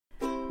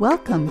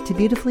Welcome to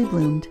Beautifully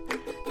Bloomed,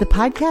 the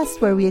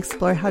podcast where we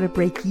explore how to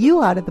break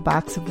you out of the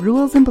box of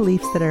rules and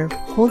beliefs that are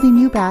holding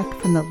you back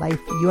from the life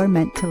you are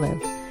meant to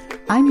live.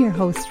 I'm your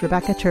host,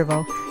 Rebecca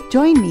Turville.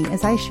 Join me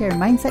as I share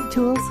mindset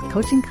tools,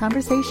 coaching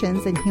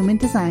conversations, and human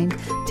design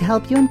to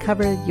help you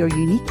uncover your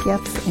unique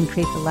gifts and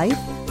create the life,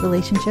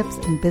 relationships,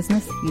 and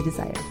business you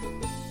desire.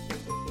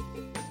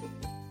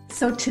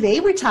 So today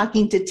we're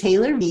talking to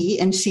Taylor V,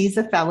 and she's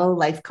a fellow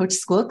Life Coach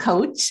School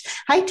coach.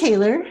 Hi,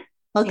 Taylor.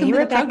 Welcome to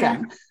the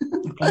program.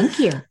 Thank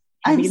you.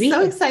 I'm so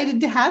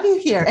excited to have you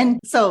here. And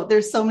so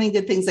there's so many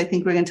good things I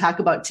think we're going to talk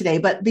about today.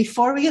 But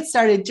before we get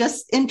started,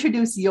 just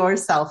introduce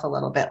yourself a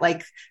little bit.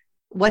 Like,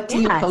 what do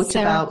you coach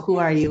about? Who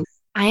are you?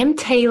 I am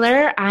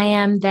Taylor. I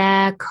am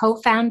the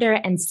co-founder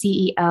and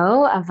CEO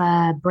of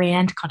a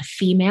brand called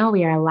Female.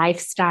 We are a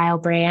lifestyle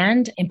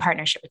brand in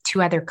partnership with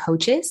two other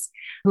coaches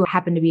who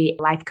happen to be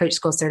Life Coach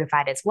School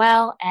certified as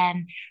well.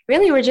 And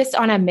really, we're just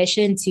on a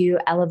mission to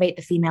elevate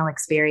the female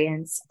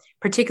experience,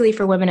 particularly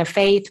for women of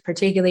faith,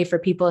 particularly for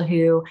people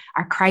who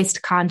are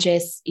Christ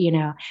conscious. You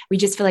know, we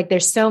just feel like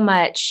there's so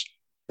much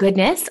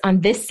goodness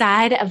on this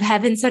side of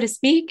heaven, so to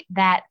speak,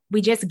 that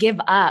we just give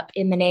up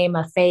in the name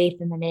of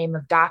faith, in the name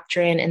of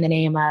doctrine, in the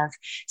name of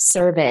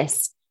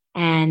service.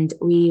 And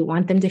we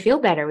want them to feel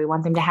better. We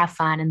want them to have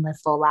fun and live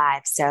full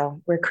lives.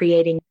 So we're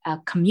creating a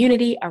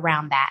community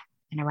around that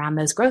and around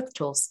those growth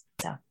tools.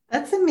 So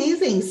that's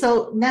amazing.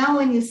 So now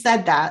when you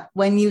said that,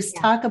 when you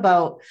talk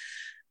about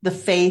the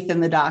faith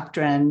and the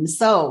doctrine,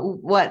 so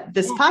what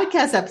this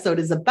podcast episode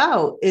is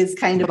about is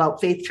kind of about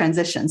faith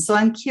transition. So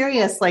I'm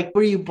curious, like,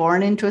 were you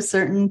born into a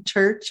certain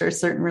church or a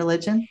certain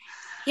religion?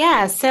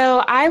 Yeah. So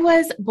I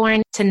was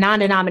born to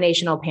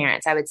non-denominational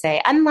parents, I would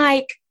say.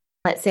 Unlike,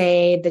 let's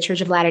say, the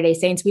Church of Latter-day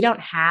Saints, we don't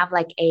have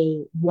like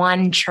a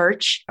one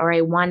church or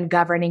a one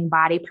governing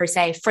body per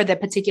se for the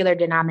particular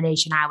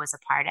denomination I was a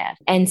part of.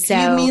 And so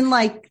you mean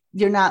like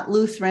you're not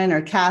Lutheran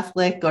or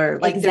Catholic or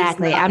like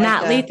exactly. I'm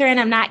not Lutheran.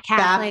 I'm not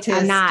Catholic.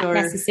 Baptist I'm not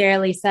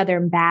necessarily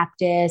Southern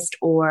Baptist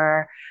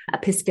or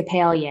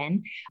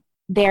Episcopalian.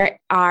 There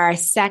are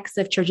sects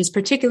of churches,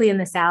 particularly in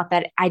the South,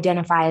 that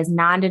identify as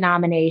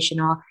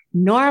non-denominational.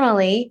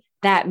 Normally,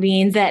 that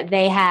means that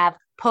they have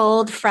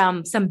pulled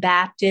from some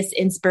Baptist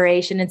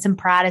inspiration and some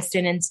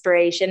Protestant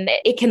inspiration.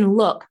 It can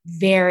look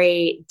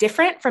very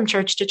different from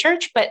church to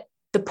church, but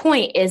the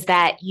point is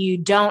that you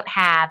don't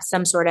have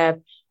some sort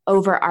of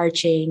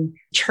overarching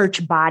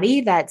church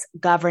body that's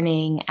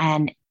governing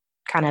and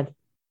kind of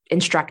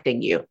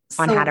instructing you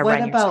on how to run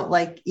your what about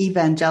like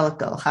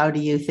evangelical? How do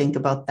you think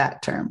about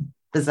that term?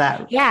 Does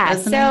that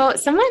resonate?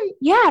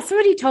 So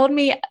somebody told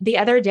me the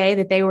other day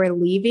that they were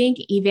leaving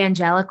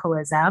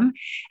evangelicalism,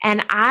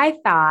 and I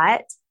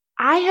thought,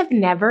 I have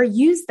never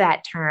used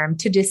that term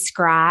to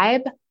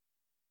describe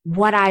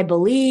what I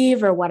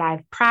believe or what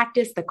I've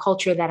practiced, the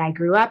culture that I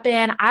grew up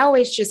in. I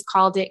always just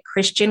called it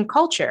Christian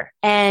culture.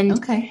 And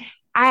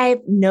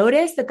I've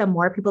noticed that the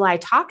more people I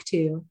talk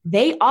to,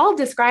 they all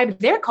describe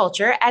their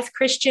culture as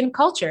Christian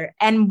culture.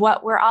 And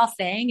what we're all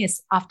saying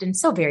is often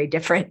so very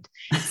different.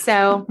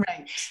 So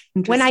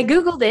when I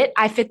Googled it,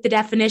 I fit the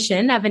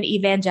definition of an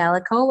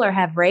evangelical or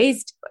have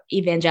raised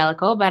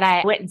evangelical, but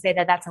I wouldn't say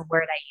that that's a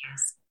word I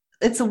use.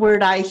 It's a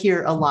word I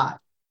hear a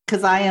lot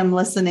because I am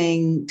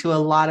listening to a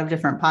lot of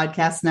different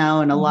podcasts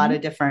now and a lot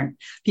of different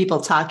people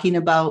talking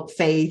about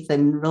faith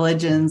and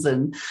religions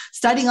and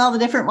studying all the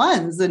different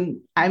ones.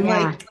 And I'm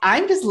like,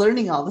 I'm just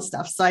learning all the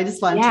stuff. So I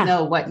just wanted to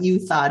know what you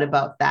thought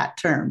about that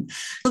term.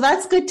 So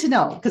that's good to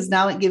know because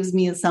now it gives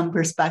me some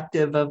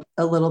perspective of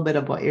a little bit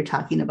of what you're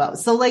talking about.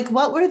 So like,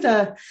 what were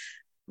the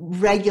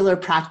regular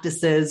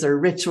practices or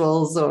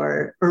rituals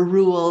or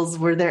rules?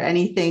 Were there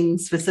anything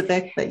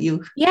specific that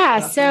you?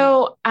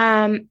 So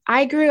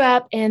I grew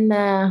up in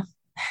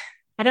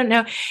I don't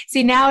know.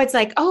 See, now it's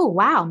like, oh,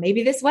 wow,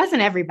 maybe this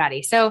wasn't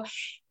everybody. So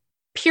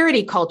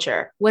purity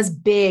culture was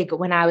big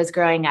when I was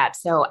growing up.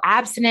 So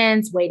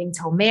abstinence, waiting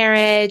till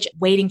marriage,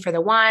 waiting for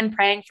the one,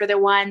 praying for the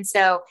one.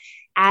 So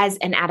as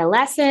an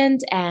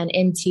adolescent and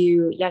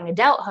into young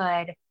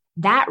adulthood,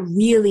 that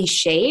really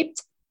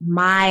shaped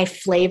my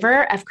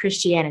flavor of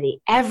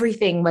Christianity.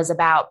 Everything was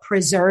about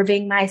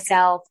preserving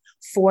myself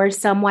for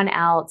someone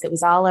else. It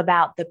was all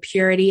about the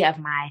purity of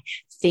my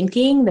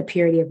thinking, the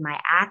purity of my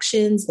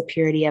actions, the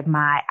purity of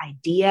my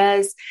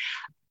ideas,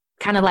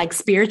 kind of like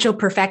spiritual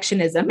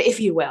perfectionism, if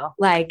you will.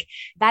 Like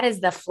that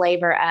is the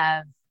flavor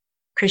of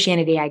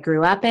Christianity I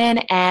grew up in.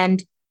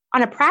 And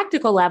on a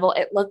practical level,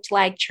 it looked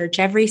like church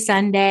every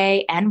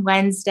Sunday and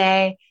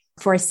Wednesday.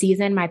 For a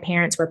season, my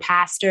parents were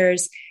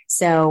pastors.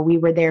 So we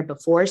were there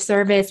before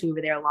service. We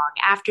were there long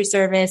after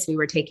service. We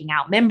were taking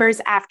out members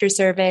after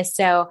service.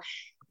 So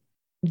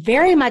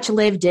very much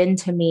lived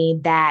into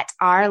me that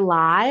our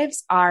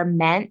lives are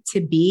meant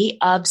to be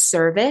of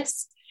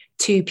service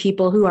to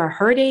people who are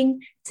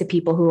hurting, to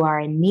people who are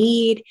in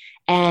need.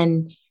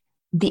 And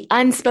the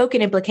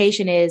unspoken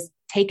implication is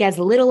take as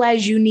little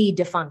as you need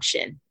to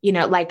function. You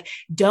know, like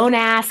don't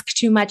ask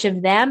too much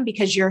of them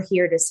because you're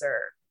here to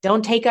serve.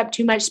 Don't take up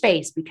too much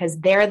space because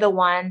they're the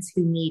ones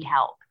who need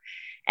help.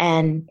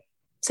 And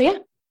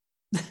so,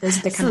 Those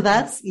are the So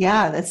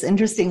that's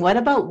interesting. What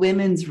about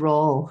women's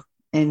role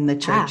in the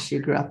church you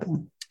grew up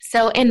in?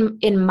 So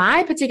in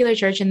my particular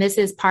church, and this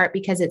is part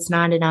because it's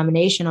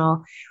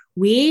non-denominational,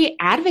 we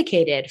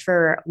advocated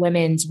for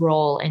women's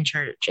role in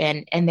church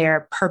and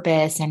their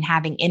purpose and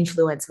having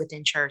influence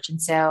within church.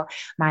 And so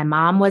my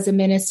mom was a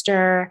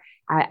minister.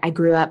 I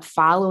grew up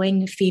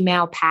following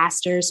female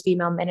pastors,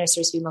 female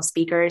ministers, female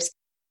speakers.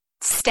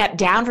 Step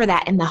down for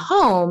that in the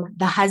home,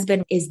 the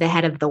husband is the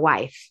head of the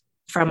wife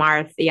from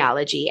our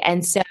theology.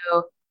 And so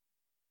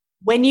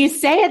when you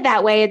say it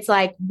that way, it's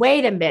like,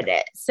 wait a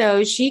minute.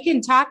 So she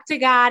can talk to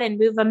God and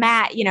move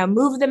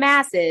the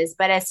masses.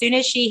 But as soon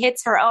as she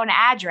hits her own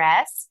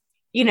address,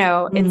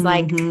 it's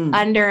like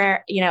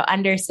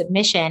under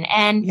submission.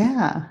 And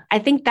I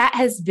think that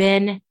has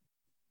been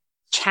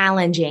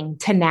challenging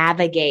to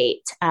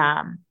navigate.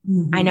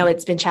 I know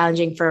it's been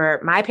challenging for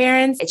my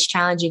parents. It's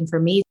challenging for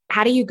me.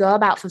 How do you go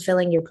about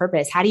fulfilling your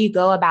purpose? How do you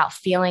go about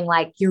feeling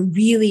like you're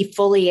really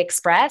fully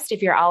expressed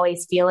if you're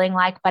always feeling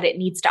like, but it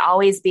needs to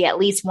always be at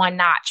least one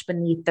notch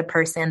beneath the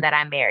person that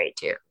I'm married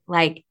to?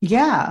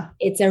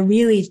 It's a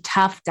really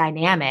tough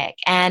dynamic.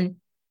 And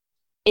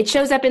it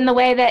shows up in the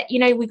way that,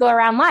 we go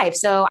around life.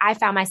 So I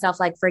found myself,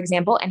 like, for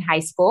example, in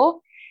high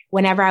school,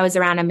 whenever I was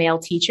around a male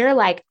teacher,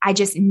 like, I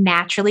just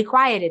naturally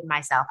quieted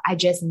myself. I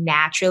just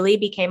naturally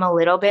became a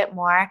little bit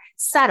more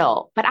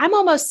subtle. But I'm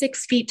almost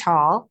 6 feet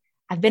tall.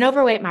 I've been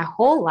overweight my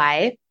whole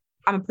life.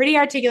 I'm a pretty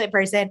articulate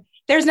person.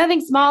 There's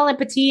nothing small and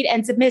petite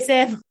and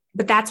submissive,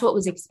 but that's what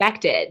was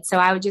expected. So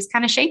I would just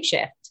kind of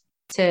shapeshift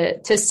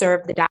to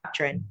serve the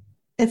doctrine.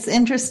 It's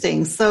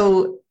interesting.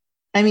 So,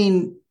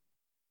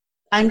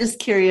 I'm just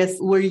curious,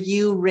 were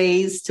you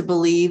raised to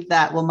believe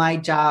that, well, my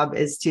job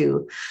is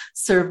to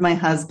serve my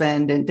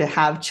husband and to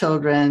have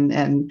children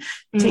and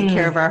take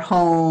care of our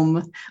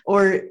home?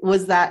 Or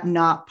was that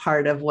not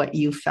part of what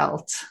you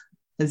felt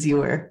as you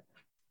were?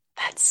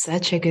 That's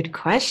such a good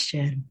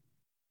question.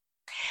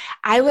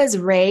 I was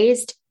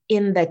raised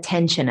in the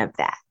tension of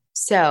that.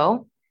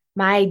 So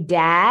my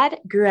dad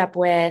grew up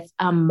with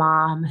a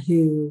mom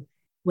who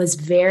was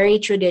very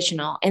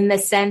traditional in the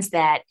sense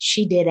that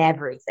she did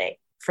everything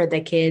for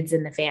the kids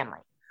and the family,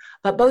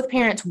 but both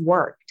parents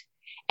worked.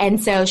 And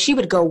so she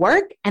would go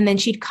work and then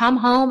she'd come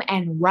home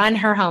and run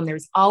her home. There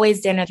was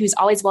always dinner. He was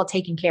always well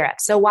taken care of.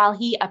 So while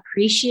he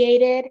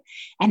appreciated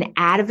and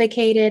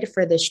advocated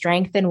for the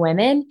strength in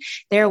women,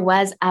 there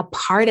was a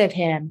part of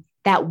him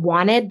that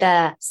wanted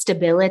the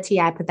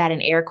stability, I put that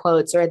in air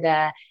quotes, or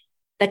the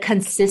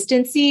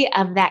consistency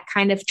of that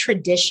kind of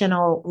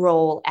traditional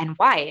role and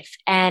wife.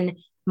 And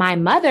my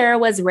mother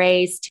was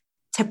raised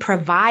to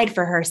provide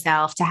for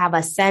herself, to have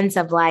a sense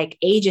of like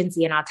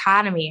agency and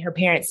autonomy. Her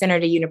parents sent her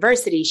to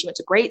university. She went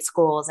to great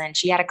schools and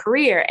she had a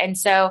career. And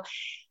so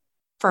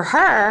for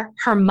her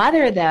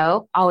mother,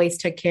 though, always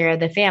took care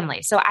of the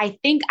family. So I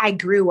think I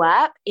grew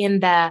up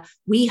in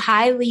we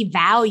highly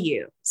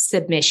value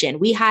submission.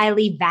 We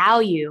highly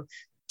value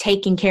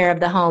taking care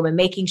of the home and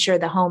making sure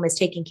the home is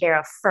taken care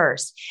of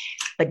first.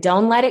 But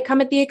don't let it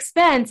come at the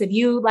expense of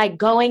you like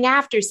going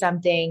after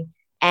something,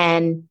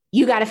 and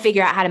you got to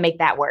figure out how to make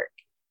that work.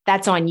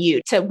 That's on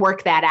you to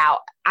work that out.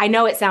 I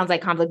know it sounds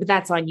like conflict, but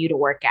that's on you to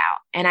work out.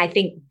 And I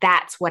think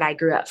that's what I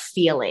grew up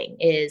feeling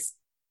is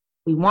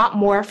we want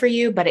more for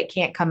you, but it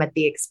can't come at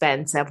the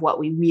expense of what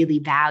we really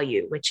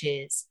value, which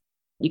is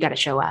you got to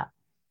show up.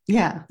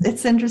 Yeah,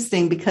 it's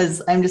interesting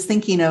because I'm just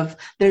thinking of,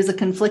 there's a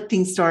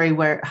conflicting story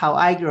where how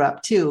I grew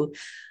up too.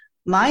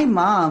 My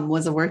mom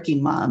was a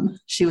working mom.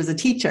 She was a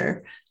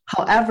teacher.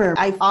 However,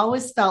 I've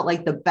always felt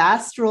like the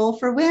best role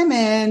for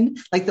women,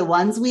 like the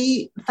ones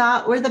we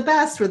thought were the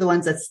best, were the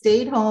ones that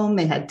stayed home.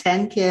 They had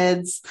 10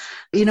 kids.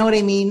 You know what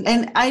I mean?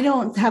 And I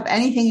don't have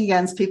anything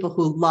against people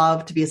who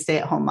love to be a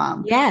stay-at-home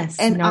mom. Yes.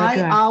 And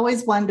I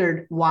always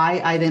wondered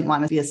why I didn't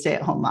want to be a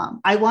stay-at-home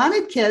mom. I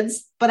wanted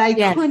kids, but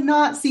I could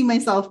not see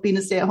myself being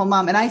a stay-at-home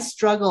mom. And I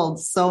struggled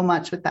so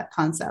much with that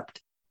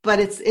concept. But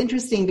it's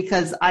interesting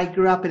because I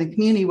grew up in a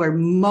community where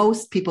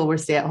most people were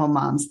stay-at-home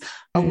moms.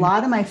 A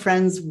lot of my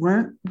friends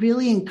weren't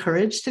really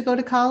encouraged to go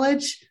to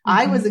college.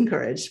 I was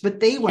encouraged, but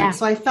they weren't.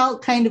 So I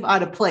felt kind of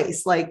out of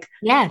place. Like,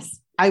 yes,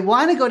 I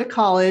want to go to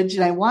college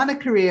and I want a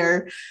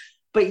career,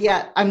 but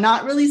yet I'm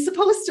not really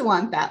supposed to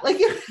want that. Like,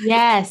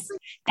 yes,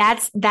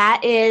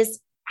 that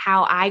is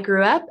how I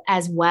grew up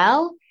as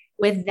well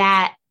with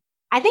that.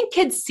 I think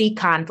kids see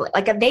conflict,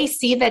 like they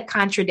see the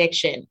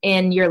contradiction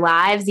in your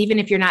lives, even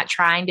if you're not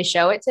trying to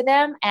show it to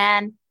them.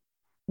 And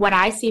what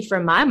I see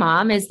from my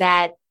mom is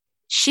that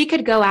she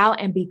could go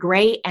out and be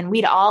great and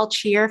we'd all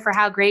cheer for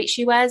how great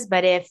she was.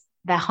 But if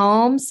the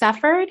home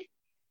suffered,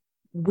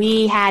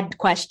 we had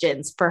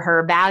questions for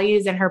her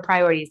values and her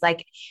priorities.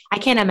 Like, I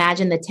can't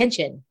imagine the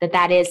tension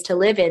that is to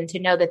live in, to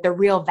know that the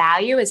real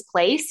value is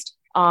placed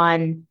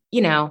on,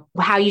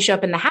 how you show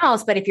up in the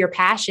house. But if your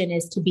passion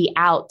is to be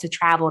out, to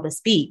travel, to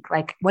speak,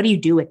 like, what do you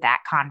do with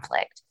that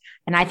conflict?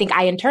 And I think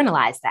I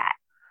internalized that.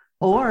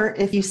 Or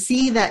if you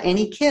see that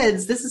any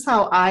kids, this is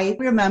how I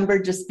remember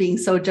just being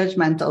so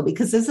judgmental,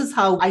 because this is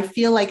how I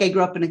feel like I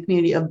grew up in a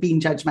community of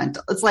being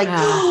judgmental. It's like,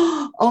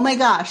 oh my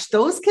gosh,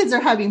 those kids are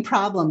having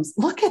problems.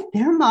 Look at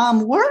their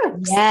mom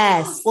works.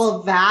 Yes.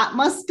 Well, that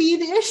must be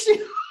the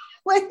issue.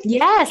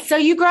 Yes. So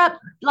you grew up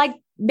like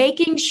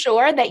making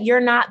sure that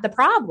you're not the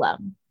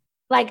problem.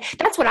 Like,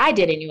 that's what I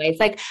did anyways.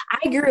 Like,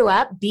 I grew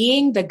up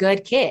being the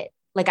good kid.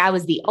 Like, I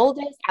was the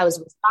oldest, I was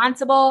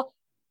responsible.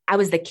 I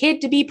was the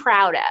kid to be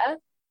proud of.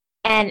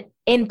 And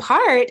in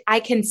part,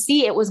 I can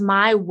see it was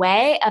my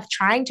way of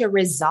trying to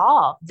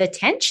resolve the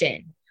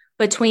tension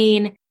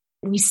between,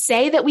 we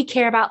say that we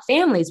care about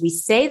families, we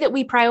say that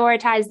we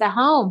prioritize the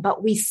home,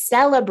 but we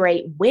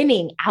celebrate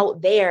winning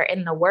out there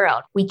in the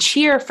world. We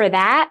cheer for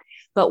that,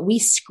 but we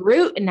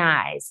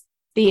scrutinize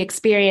the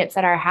experience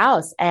at our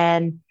house.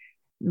 And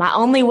my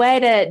only way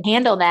to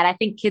handle that, I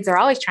think kids are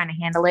always trying to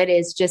handle it,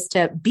 is just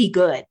to be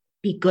good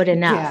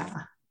enough,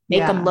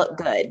 make them look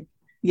good.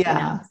 Yeah.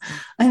 You know?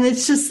 And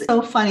it's just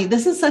so funny.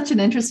 This is such an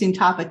interesting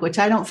topic, which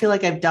I don't feel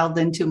like I've delved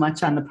into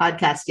much on the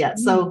podcast yet.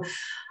 So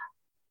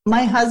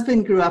my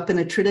husband grew up in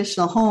a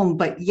traditional home,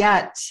 but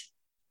yet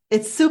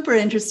it's super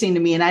interesting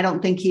to me. And I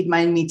don't think he'd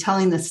mind me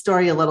telling this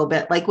story a little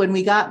bit. Like, when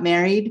we got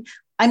married,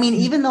 I mean,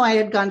 even though I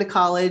had gone to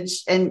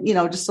college and, you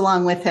know, just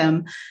along with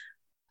him,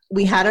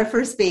 we had our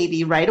first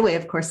baby right away,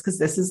 of course, because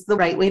this is the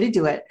right way to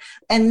do it.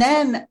 And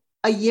then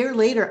a year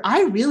later,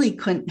 I really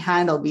couldn't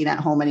handle being at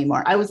home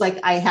anymore. I was like,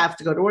 I have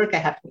to go to work. I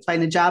have to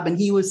find a job. And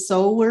he was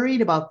so worried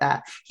about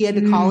that. He had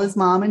to call his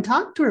mom and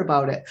talk to her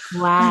about it.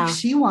 Wow. Like,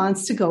 she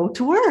wants to go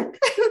to work.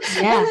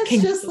 Yeah. And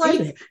it's just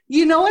like,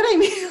 you know what I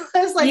mean?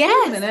 I was like,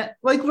 yes. Wait a minute,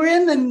 like, we're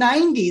in the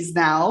 90s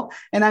now,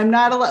 and I'm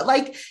not allowed.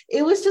 Like,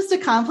 it was just a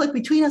conflict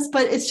between us,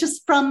 but it's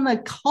just from the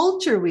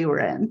culture we were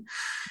in.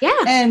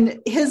 Yeah. And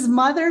his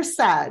mother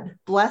said,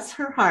 bless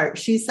her heart,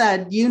 she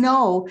said, you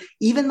know,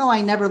 even though I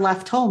never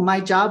left home,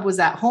 my job was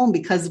at home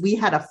because we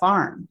had a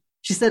farm.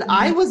 She said,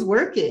 I was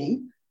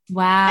working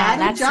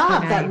at a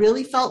job that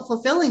really felt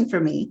fulfilling for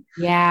me.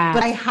 Yeah.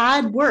 But I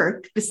had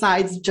work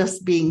besides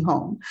just being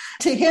home.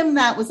 To him,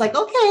 that was like,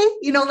 okay,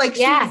 you know, like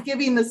she was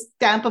giving the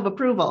stamp of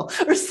approval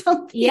or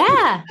something.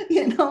 Yeah.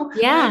 You know?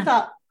 Yeah. I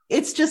thought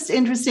it's just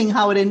interesting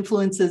how it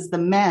influences the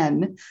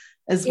men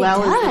as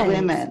well as the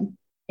women.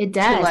 It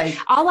does.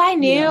 All I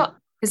knew,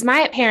 because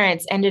my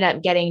parents ended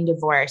up getting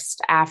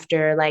divorced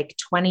after like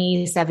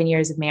 27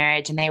 years of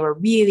marriage, and they were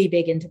really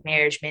big into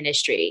marriage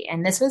ministry.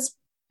 And this was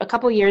a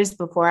couple years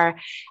before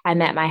I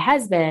met my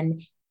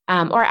husband,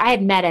 or I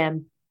had met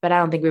him, but I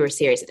don't think we were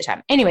serious at the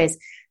time. Anyways,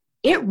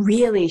 it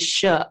really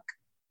shook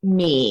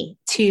me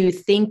to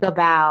think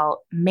about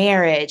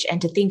marriage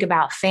and to think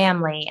about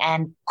family,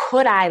 and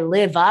could I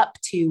live up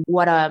to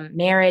what a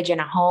marriage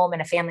and a home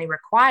and a family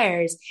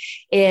requires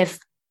if,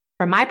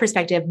 from my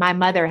perspective, my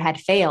mother had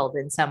failed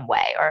in some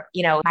way, or,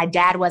 you know, my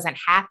dad wasn't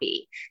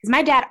happy, because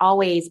my dad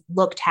always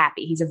looked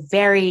happy. He's a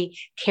very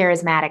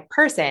charismatic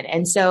person.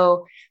 And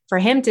so for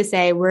him to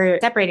say, we're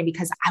separating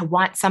because I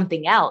want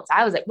something else,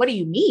 I was like, what do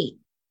you mean?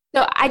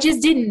 So I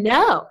just didn't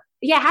know.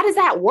 Yeah. How does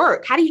that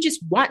work? How do you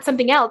just want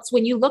something else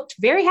when you looked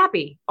very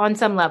happy on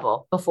some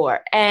level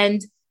before?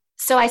 And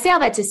so I say all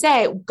that to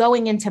say,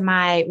 going into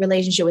my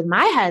relationship with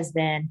my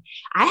husband,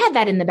 I had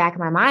that in the back of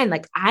my mind.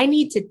 Like, I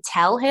need to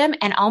tell him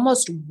and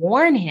almost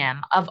warn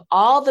him of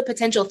all the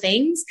potential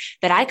things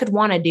that I could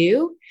want to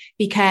do,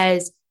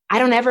 because I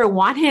don't ever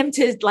want him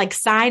to like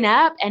sign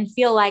up and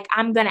feel like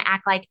I'm going to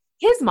act like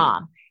his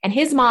mom. And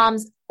his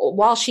mom's,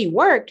 while she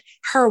worked,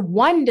 her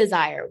one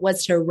desire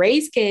was to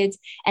raise kids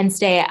and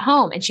stay at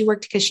home. And she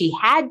worked because she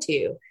had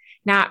to,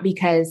 not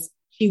because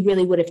he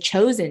really would have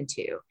chosen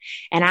to.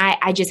 And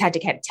I just had to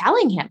keep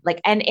telling him,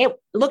 like, and it,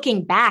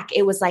 looking back,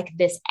 it was like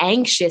this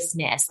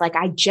anxiousness, like,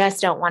 I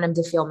just don't want him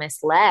to feel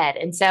misled.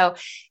 And so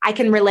I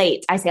can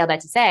relate. I say all that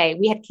to say,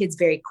 we had kids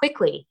very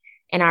quickly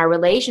in our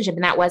relationship,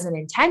 and that wasn't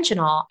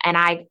intentional. And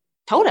I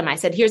told him, I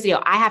said, here's the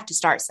deal. I have to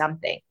start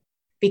something,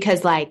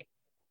 because like,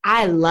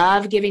 I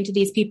love giving to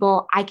these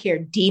people. I care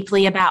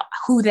deeply about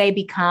who they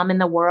become in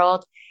the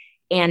world.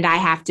 And I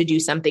have to do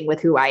something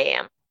with who I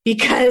am,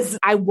 because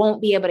I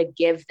won't be able to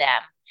give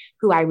them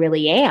who I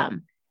really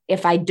am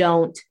if I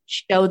don't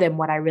show them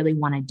what I really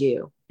want to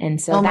do. And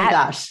so oh my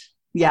gosh.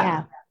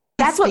 Yeah.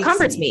 That's what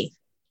comforts me.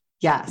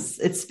 Yes,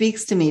 it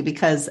speaks to me,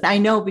 because I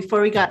know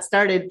before we got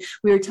started,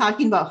 we were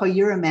talking about how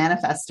you're a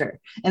manifester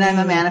and I'm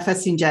a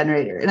manifesting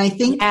generator. And I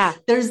think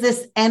there's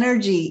this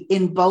energy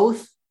in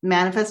both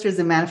manifestors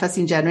and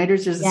manifesting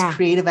generators. There's this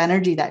creative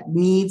energy that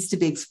needs to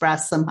be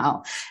expressed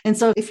somehow. And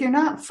so if you're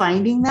not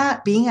finding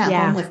that, being at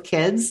home with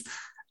kids,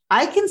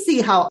 I can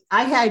see how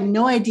I had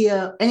no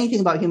idea anything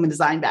about human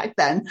design back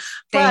then.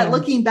 But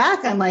looking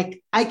back, I'm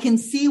like, I can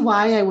see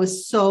why I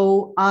was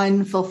so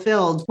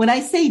unfulfilled. When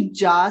I say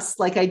just,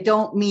 like, I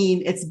don't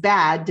mean it's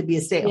bad to be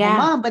a stay-at-home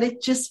mom, but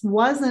it just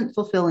wasn't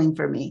fulfilling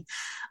for me.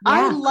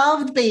 I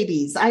loved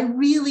babies. I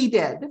really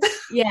did.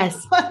 Yes,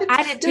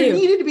 I did too. There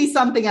needed to be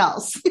something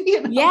else.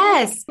 You know?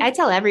 Yes. I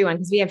tell everyone,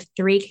 because we have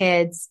 3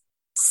 kids,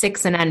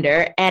 6 and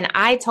under. And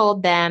I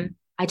told them,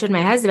 I told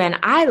my husband,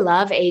 I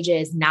love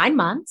ages 9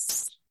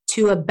 months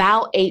to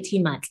about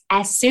 18 months.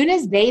 As soon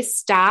as they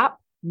stop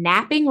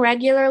napping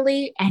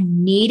regularly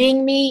and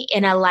needing me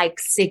in a like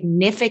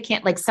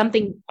significant, like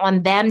something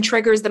on them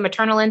triggers the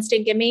maternal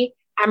instinct in me,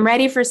 I'm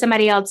ready for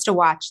somebody else to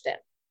watch them.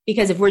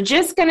 Because if we're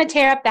just going to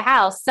tear up the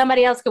house,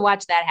 somebody else could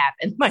watch that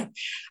happen. Like,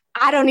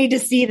 I don't need to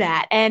see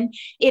that. And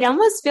it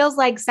almost feels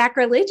like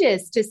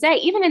sacrilegious to say,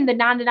 even in the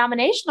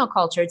non-denominational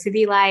culture, to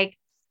be like,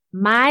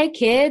 my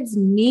kids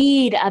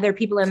need other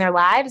people in their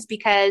lives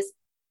because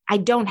I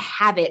don't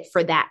have it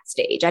for that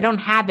stage. I don't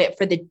have it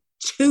for the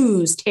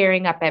twos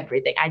tearing up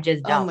everything. I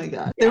just don't. Oh my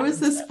God. There was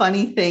this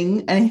funny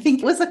thing, and I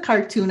think it was a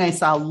cartoon I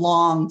saw a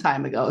long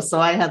time ago. So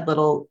I had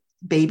little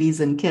babies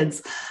and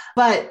kids,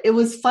 but it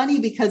was funny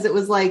because it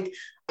was like,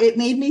 it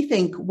made me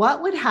think,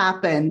 what would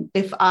happen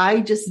if I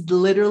just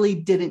literally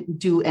didn't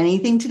do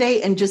anything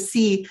today and just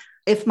see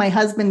if my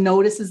husband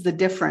notices the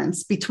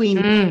difference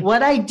between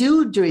what I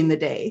do during the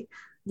day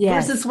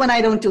versus when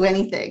I don't do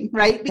anything,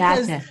 right?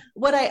 Because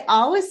what I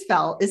always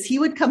felt is he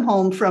would come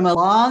home from a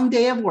long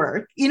day of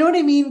work. You know what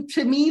I mean?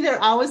 To me, there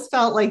always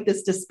felt like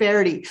this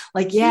disparity,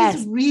 like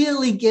he's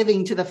really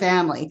giving to the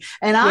family.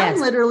 And I'm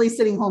literally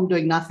sitting home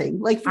doing nothing.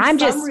 Like I'm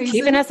just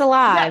keeping us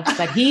alive,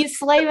 but he's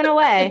slaving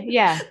away.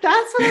 Yeah.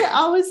 That's what I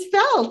always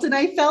felt. And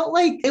I felt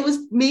like it was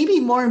maybe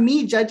more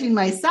me judging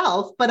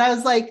myself, but I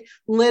was like,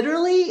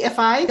 literally, if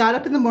I got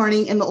up in the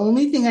morning and the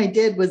only thing I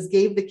did was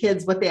gave the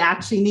kids what they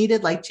actually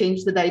needed, like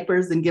change the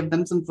diapers and give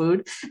them some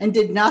food and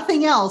did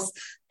nothing else,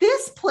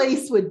 this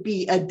place would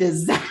be a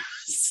disaster.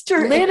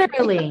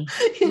 Literally.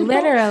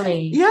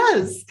 Literally.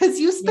 Yes. Because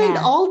you spend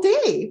all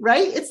day,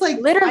 right? It's like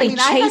literally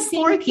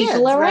chasing people kids,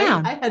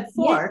 around. Right? I had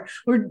 4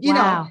 where, you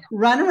know,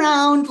 run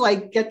around,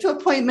 like get to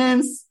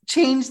appointments,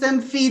 change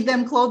them, feed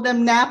them, clothe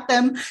them, nap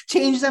them,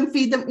 change them,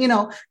 feed them, you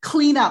know,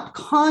 clean up.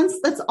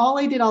 That's all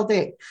I did all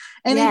day.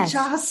 And it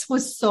just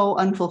was so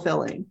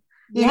unfulfilling.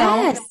 You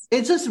know,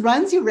 it just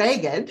runs you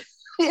ragged.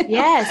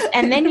 Yes.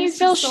 And then you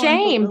feel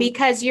shame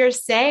because you're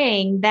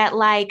saying that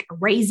like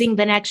raising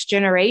the next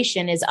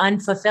generation is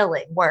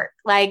unfulfilling work.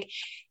 Like,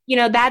 you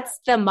know, that's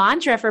the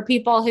mantra for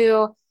people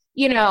who,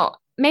 you know,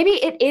 maybe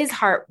it is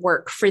hard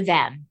work for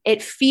them.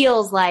 It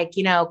feels like,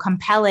 you know,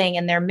 compelling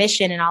in their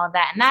mission and all of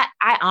that. And that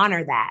I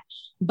honor that.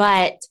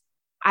 But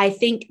I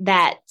think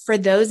that for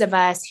those of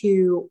us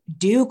who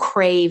do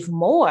crave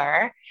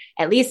more,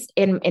 at least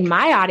in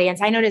my audience,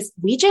 I noticed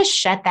we just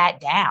shut that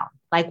down.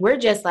 Like, we're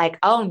just like,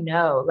 oh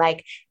no,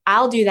 like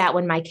I'll do that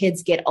when my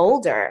kids get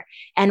older.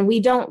 And we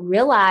don't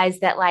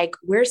realize that like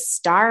we're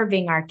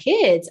starving our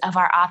kids of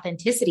our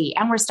authenticity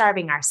and we're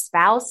starving our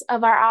spouse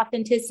of our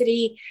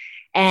authenticity.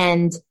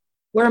 And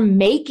we're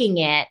making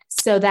it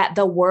so that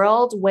the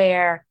world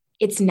where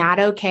it's not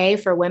okay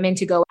for women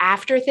to go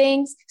after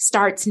things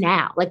starts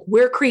now. Like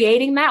we're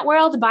creating that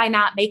world by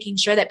not making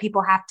sure that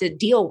people have to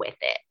deal with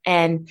it.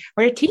 And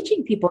we're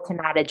teaching people to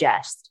not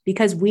adjust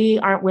because we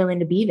aren't willing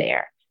to be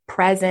there,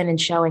 present and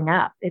showing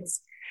up.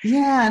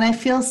 And I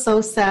feel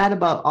so sad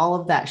about all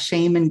of that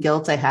shame and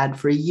guilt I had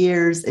for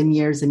years and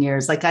years and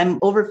years. Like I'm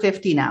over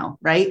 50 now,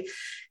 right?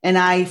 And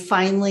I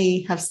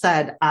finally have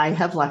said, I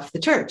have left the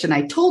church. And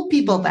I told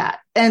people that.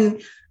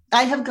 And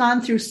I have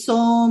gone through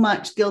so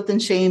much guilt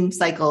and shame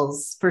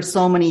cycles for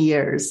so many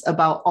years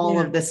about all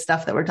of this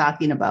stuff that we're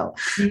talking about,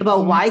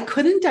 about why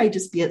couldn't I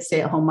just be a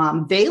stay-at-home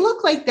mom? They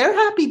look like they're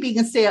happy being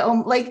a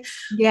stay-at-home. Like,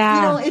 you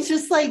know, it's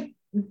just like,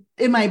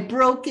 am I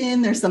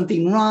broken? There's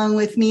something wrong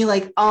with me.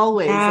 Like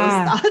always those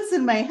thoughts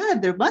in my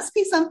head, there must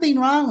be something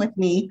wrong with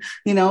me,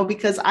 you know,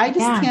 because I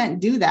just can't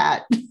do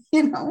that,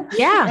 you know?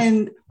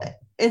 And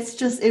it's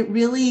just, it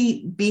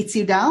really beats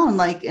you down.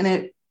 Like,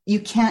 and you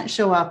can't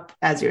show up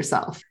as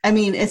yourself. I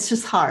mean, it's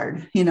just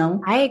hard, you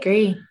know? I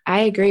agree.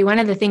 One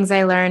of the things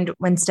I learned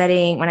when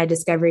I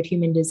discovered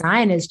human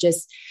design is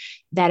just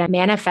that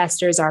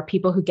manifestors are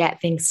people who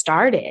get things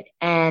started,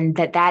 and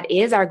that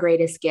is our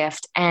greatest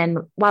gift. And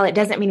while it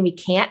doesn't mean we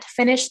can't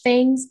finish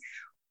things,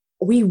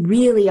 we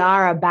really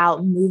are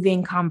about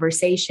moving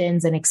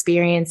conversations and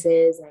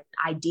experiences and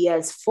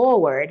ideas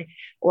forward,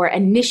 or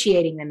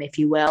initiating them, if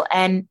you will.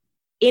 And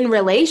in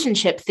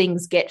relationship,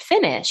 things get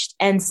finished.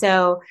 And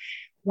so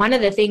one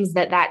of the things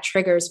that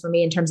triggers for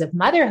me in terms of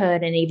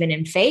motherhood and even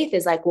in faith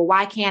is like, well,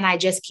 why can't I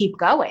just keep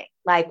going?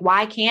 Like,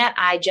 why can't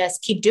I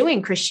just keep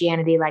doing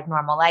Christianity like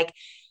normal? Like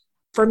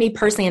for me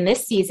personally in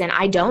this season,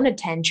 I don't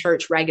attend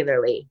church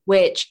regularly,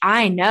 which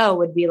I know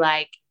would be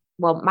like,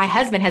 well, my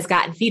husband has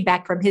gotten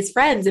feedback from his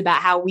friends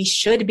about how we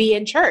should be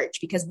in church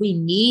because we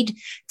need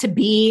to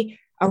be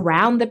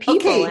around the people.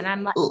 Okay. And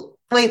I'm like,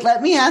 wait,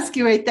 let me ask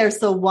you right there.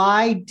 So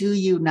why do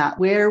you not?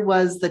 Where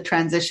was the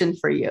transition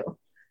for you?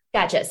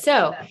 Gotcha.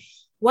 So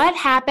what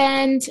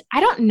happened? I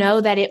don't know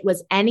that it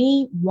was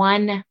any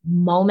one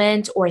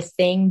moment or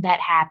thing that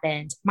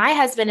happened. My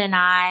husband and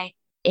I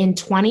in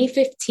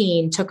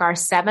 2015 took our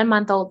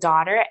 7-month-old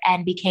daughter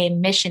and became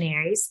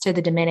missionaries to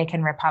the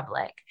Dominican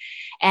Republic.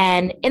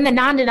 And in the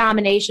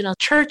non-denominational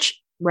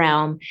church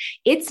realm,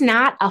 it's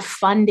not a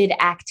funded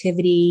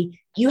activity.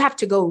 You have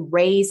to go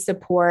raise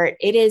support.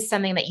 It is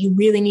something that you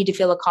really need to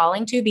feel a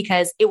calling to,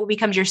 because it will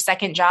become your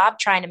second job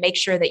trying to make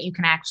sure that you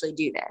can actually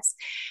do this.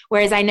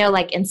 Whereas I know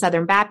like in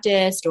Southern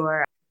Baptist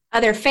or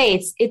other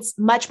faiths, it's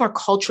much more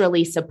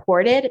culturally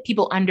supported.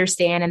 People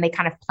understand and they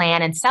kind of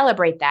plan and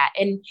celebrate that.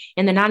 And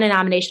in the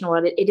non-denominational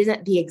world, it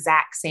isn't the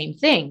exact same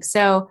thing.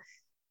 So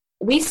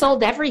we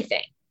sold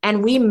everything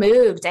and we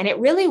moved. And it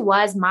really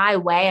was my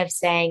way of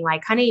saying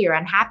like, honey, you're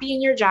unhappy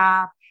in your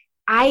job.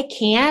 I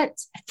can't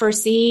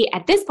foresee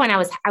at this point,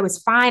 I was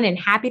fine and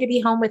happy to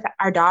be home with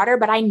our daughter,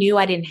 but I knew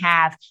I didn't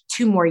have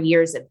 2 more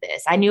years of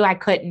this. I knew I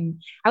couldn't.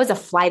 I was a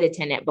flight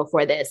attendant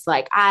before this.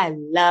 Like, I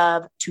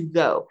love to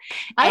go.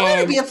 I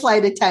want to be a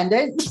flight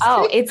attendant.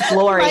 Oh, it's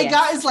glorious. My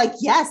God is like,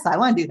 yes, I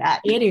want to do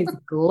that. It is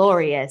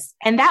glorious.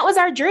 And that was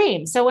our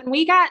dream. So when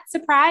we got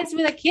surprised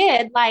with a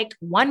kid, like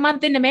 1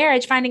 month into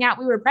marriage, finding out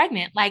we were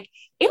pregnant, like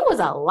it was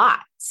a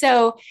lot.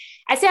 So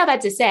I say all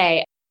that to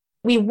say,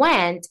 we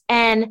went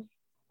and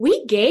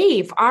we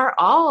gave our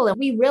all. And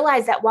we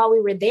realized that while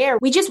we were there,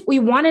 we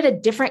wanted a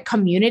different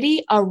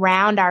community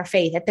around our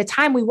faith. At the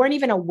time, we weren't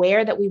even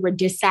aware that we were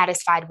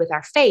dissatisfied with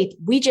our faith.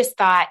 We just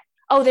thought,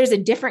 oh, there's a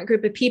different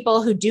group of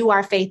people who do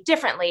our faith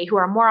differently, who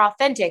are more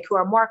authentic, who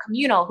are more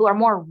communal, who are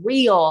more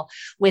real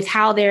with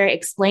how they're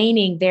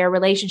explaining their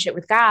relationship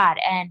with God.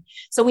 And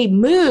so we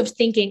moved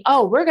thinking,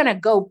 oh, we're going to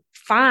go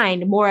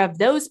find more of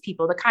those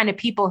people, the kind of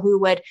people who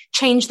would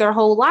change their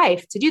whole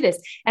life to do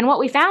this. And what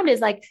we found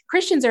is like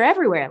Christians are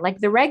everywhere, like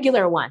the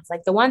regular ones,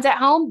 like the ones at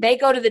home, they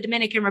go to the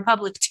Dominican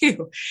Republic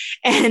too.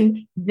 And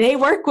they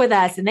work with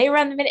us and they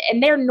run the,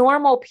 and they're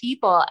normal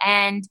people.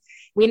 And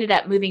we ended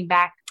up moving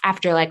back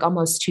after like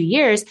almost 2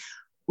 years.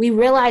 We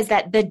realized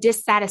that the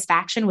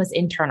dissatisfaction was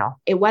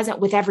internal. It wasn't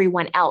with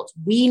everyone else.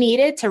 We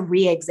needed to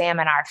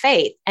re-examine our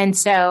faith. And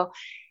so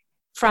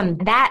from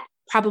that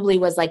probably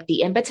was like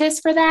the impetus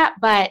for that,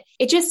 but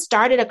it just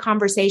started a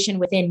conversation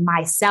within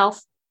myself.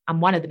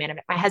 I'm one of the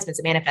my husband's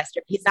a manifester.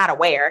 He's not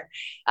aware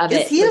of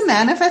it. Is he a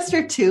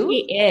manifester too?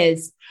 He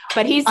is,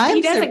 but he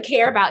doesn't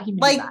care about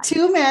human design. Like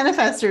 2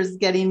 manifestors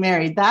getting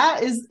married.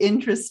 That is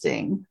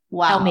interesting.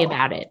 Wow. Tell me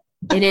about it.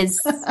 It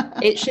is,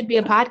 it should be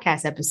a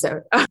podcast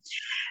episode.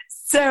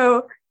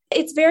 So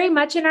it's very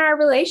much in our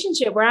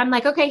relationship where I'm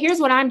like, okay, here's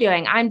what I'm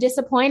doing. I'm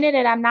disappointed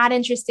and I'm not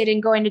interested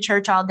in going to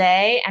church all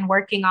day and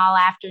working all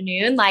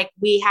afternoon. Like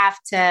we have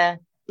to,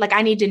 like,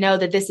 I need to know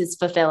that this is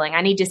fulfilling.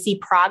 I need to see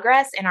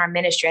progress in our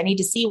ministry. I need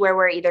to see where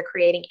we're either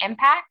creating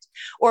impact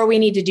or we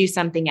need to do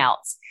something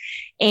else.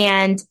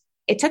 And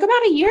it took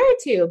about a year or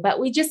 2, but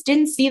we just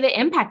didn't see the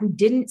impact. We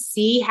didn't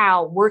see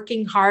how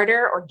working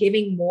harder or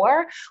giving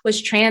more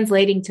was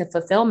translating to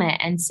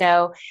fulfillment. And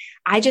so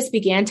I just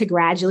began to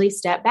gradually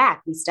step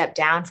back. We stepped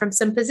down from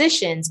some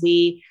positions.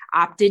 We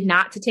opted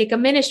not to take a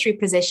ministry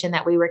position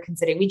that we were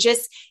considering. We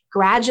just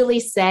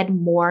gradually said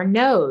more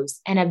no's.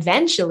 And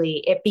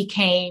eventually it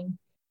became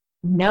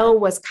no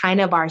was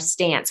kind of our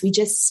stance. We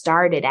just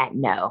started at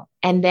no.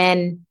 And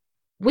then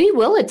we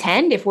will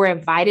attend if we're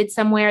invited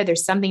somewhere,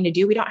 there's something to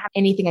do. We don't have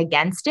anything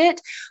against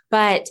it,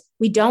 but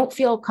we don't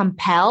feel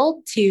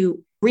compelled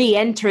to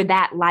re-enter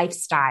that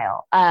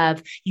lifestyle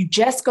of you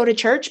just go to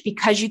church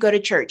because you go to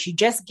church. You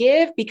just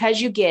give because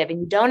you give, and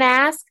you don't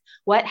ask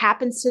what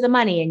happens to the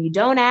money, and you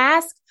don't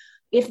ask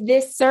if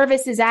this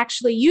service is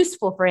actually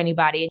useful for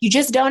anybody. You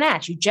just don't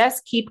ask. You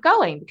just keep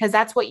going because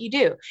that's what you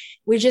do.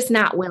 We're just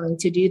not willing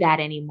to do that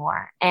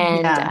anymore.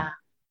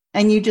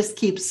 And you just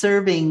keep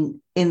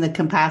serving in the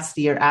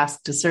capacity you're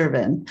asked to serve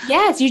in.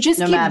 Yes, you just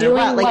keep doing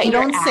what like you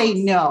don't asked. say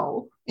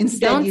no.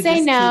 Instead, don't you say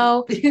just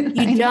no. You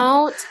know.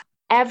 don't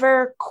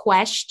ever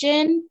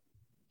question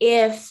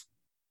if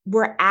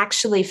we're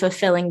actually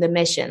fulfilling the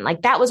mission.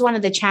 Like that was one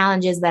of the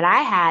challenges that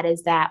I had,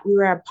 is that we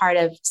were a part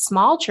of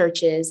small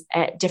churches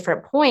at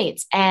different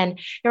points. And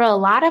there were a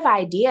lot of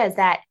ideas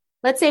that,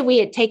 let's say we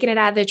had taken it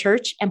out of the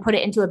church and put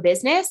it into a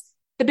business.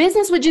 The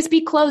business would just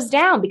be closed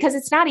down because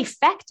it's not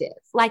effective.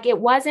 Like it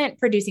wasn't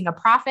producing a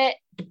profit,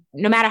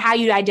 no matter how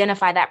you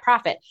identify that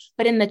profit.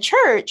 But in the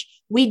church,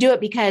 we do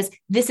it because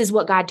this is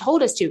what God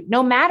told us to,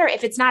 no matter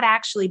if it's not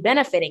actually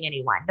benefiting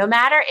anyone, no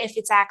matter if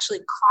it's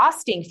actually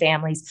costing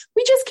families,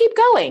 we just keep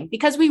going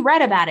because we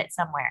read about it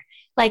somewhere.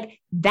 Like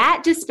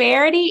that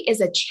disparity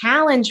is a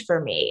challenge for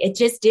me. It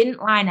just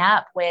didn't line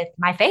up with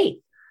my faith.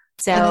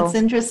 So and it's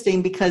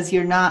interesting because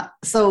you're not,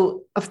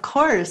 so of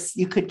course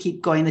you could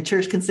keep going. The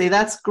church can say,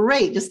 that's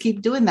great. Just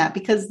keep doing that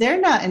because they're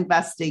not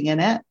investing in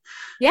it.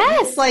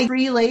 Yes. It's like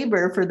free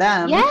labor for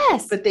them.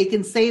 Yes. But they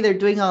can say they're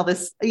doing all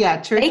this. Yeah.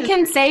 They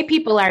can say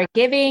people are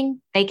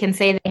giving. They can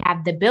say they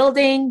have the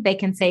building. They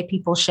can say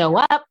people show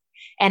up.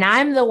 And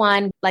I'm the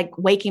one like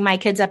waking my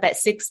kids up at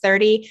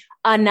 6:30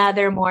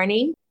 another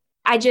morning.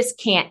 I just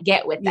can't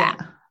get with that.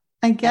 Yeah.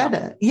 I get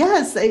it.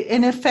 Yes.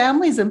 And if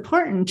family is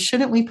important,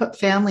 shouldn't we put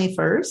family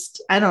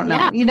first? I don't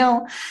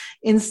know,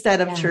 instead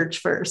of church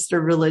first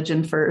or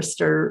religion first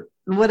or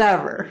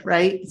whatever,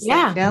 right? It's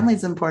like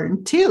family's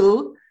important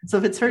too. So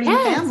if it's hurting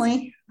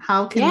family,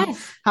 How can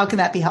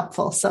that be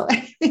helpful? So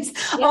anyways,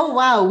 oh,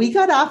 wow. We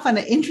got off on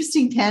an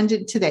interesting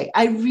tangent today.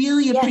 I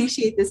really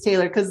appreciate this,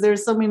 Taylor, because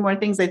there's so many more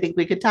things I think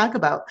we could talk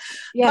about,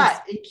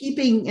 but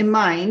keeping in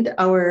mind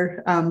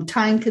our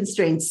time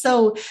constraints.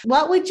 So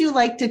what would you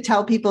like to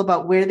tell people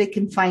about where they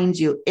can find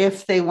you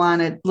if they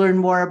want to learn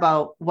more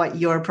about what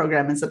your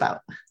program is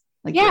about?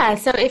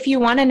 So if you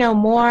want to know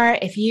more,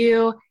 if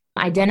you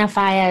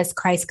identify as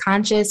Christ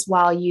conscious,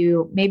 while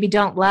you maybe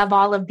don't love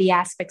all of the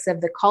aspects of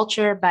the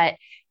culture, but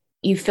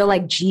you feel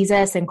like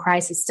Jesus and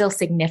Christ is still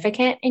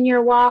significant in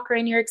your walk or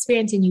in your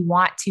experience, and you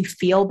want to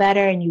feel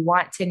better and you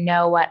want to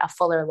know what a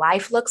fuller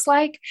life looks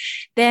like,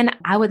 then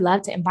I would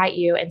love to invite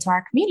you into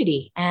our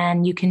community.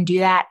 And you can do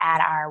that at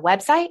our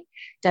website,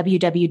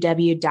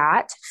 www.female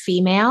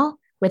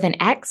with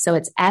an X. So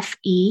it's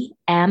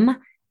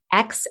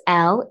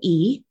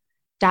FEMXLE.co.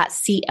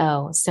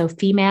 So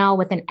female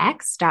with an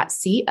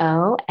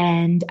X.co.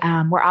 And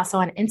we're also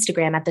on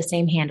Instagram at the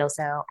same handle.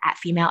 So at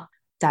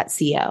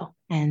female.co.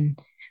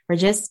 And we're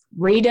just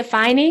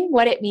redefining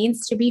what it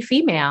means to be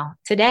female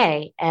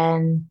today.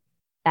 And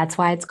that's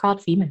why it's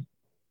called Female.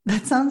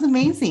 That sounds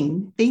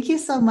amazing. Thank you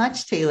so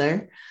much,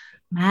 Taylor.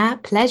 My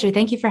pleasure.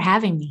 Thank you for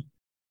having me.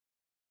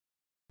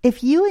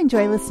 If you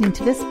enjoy listening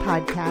to this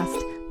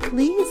podcast,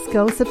 please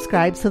go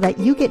subscribe so that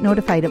you get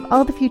notified of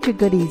all the future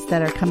goodies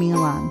that are coming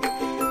along.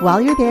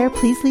 While you're there,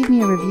 please leave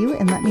me a review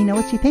and let me know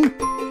what you think.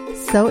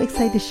 So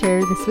excited to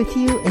share this with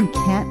you and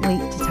can't wait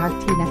to talk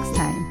to you next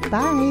time.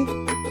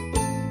 Bye.